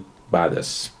you by the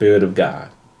Spirit of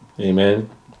God. Amen.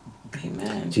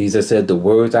 Amen. Jesus said, the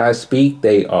words I speak,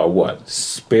 they are what?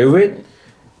 Spirit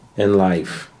and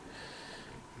life.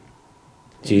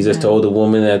 Jesus told the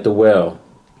woman at the well,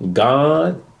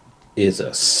 God is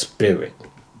a spirit,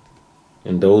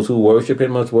 and those who worship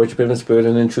him must worship him in spirit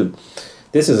and in truth.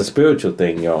 This is a spiritual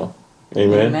thing, y'all.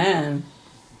 Amen. Amen.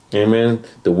 Amen.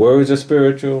 The words are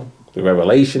spiritual. The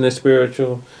revelation is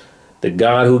spiritual. The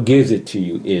God who gives it to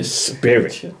you is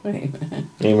spirit. Amen.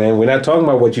 Amen. We're not talking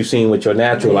about what you've seen with your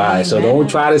natural eyes, so don't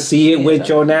try to see it with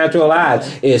your natural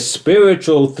eyes. It's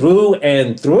spiritual through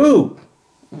and through.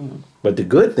 But the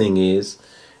good thing is,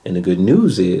 and the good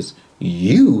news is,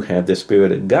 you have the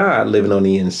Spirit of God living on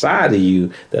the inside of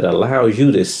you that allows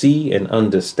you to see and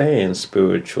understand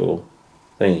spiritual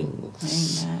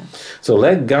things. Amen. So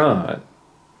let God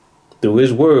through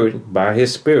his word, by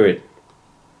his spirit,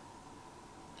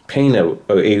 paint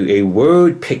a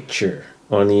word picture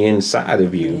on the inside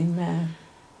of you. Amen.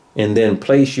 And then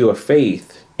place your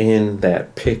faith in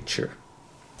that picture,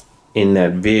 in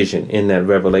that vision, in that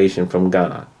revelation from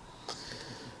God.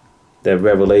 That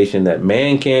revelation that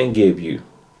man can't give you,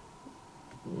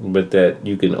 but that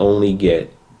you can only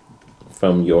get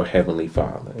from your Heavenly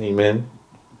Father. Amen.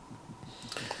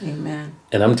 Amen.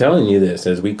 And I'm telling you this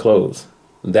as we close.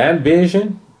 That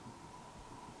vision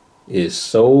is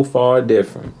so far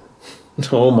different,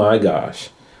 oh my gosh,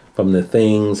 from the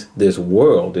things this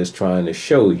world is trying to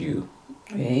show you.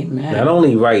 Amen. Not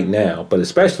only right now, but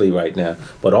especially right now,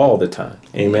 but all the time.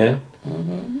 Amen.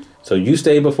 Mm-hmm. So you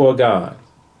stay before God.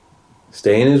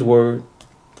 Stay in his word.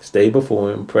 Stay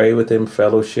before him. Pray with him.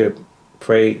 Fellowship.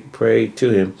 Pray to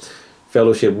him.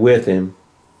 Fellowship with him.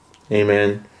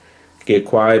 Amen. Get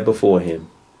quiet before him.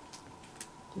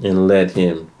 And let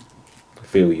him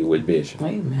fill you with vision.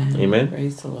 Amen. Amen.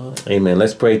 Praise the Lord. Amen.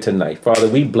 Let's pray tonight. Father,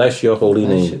 we bless your holy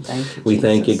Bless name. you. Thank you, We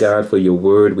thank you, Jesus. God, for your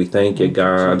word. We thank you, Thank you,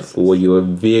 God, Jesus. for your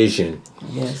vision.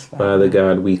 Yes, Father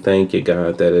God, we thank you,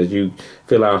 God, that as you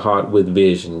fill our heart with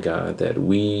vision, God, that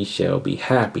we shall be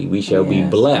happy. We shall be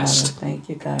Yes, blessed. Father. Thank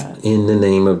you, God. In the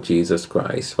name of Jesus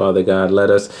Christ. Father God, let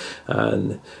us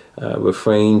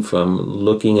refrain from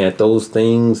looking at those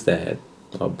things that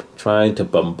are trying to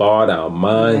bombard our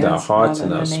minds, our Yes, hearts, Father,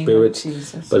 and our in the name of spirits.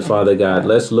 Jesus. But Thank Father you, God,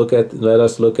 let us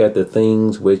look at the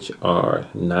things which are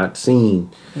not seen.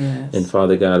 Yes. And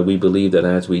Father God, we believe that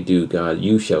as we do, God,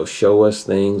 you shall show us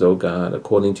things, oh God,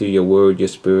 according to your word, your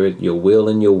spirit, your will,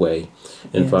 and your way.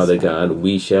 And Yes, Father Father. God,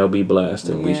 we shall be blessed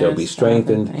and we shall be Yes, Father.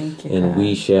 strengthened Thank you, and God.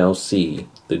 we shall see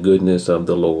the goodness of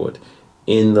the Lord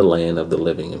in the land of the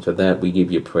living. And for that, we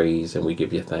give you praise and we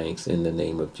give you thanks in the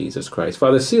name of Jesus Christ.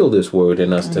 Father, seal this word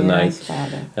in us tonight. Yes,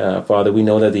 Father. Father, we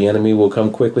know that the enemy will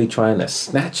come quickly trying to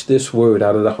snatch this word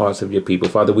out of the hearts of your people.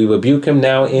 Father, we rebuke him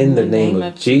now in the name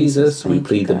of Jesus. We Thank you,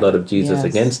 plead the God. blood of Jesus Yes.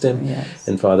 against him. Yes.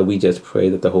 And Father, we just pray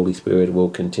that the Holy Spirit will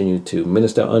continue to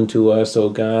minister unto us, oh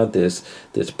God, this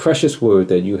precious word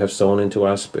that you have sown into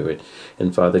our spirit.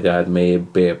 And Father God, may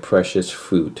it bear precious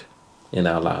fruit in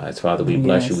our lives. Father, we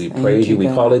bless you, Yes, we thank praise you, you, we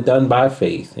God. call it done by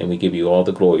faith, and we give you all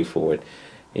the glory for it.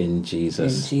 In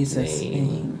Jesus' In Jesus' name.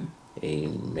 name.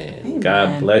 Amen. Amen.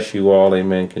 God bless you all.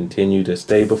 Amen. Continue to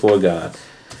stay before God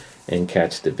and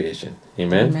catch the vision.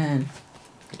 Amen. Amen.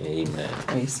 Amen.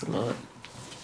 Praise the Lord.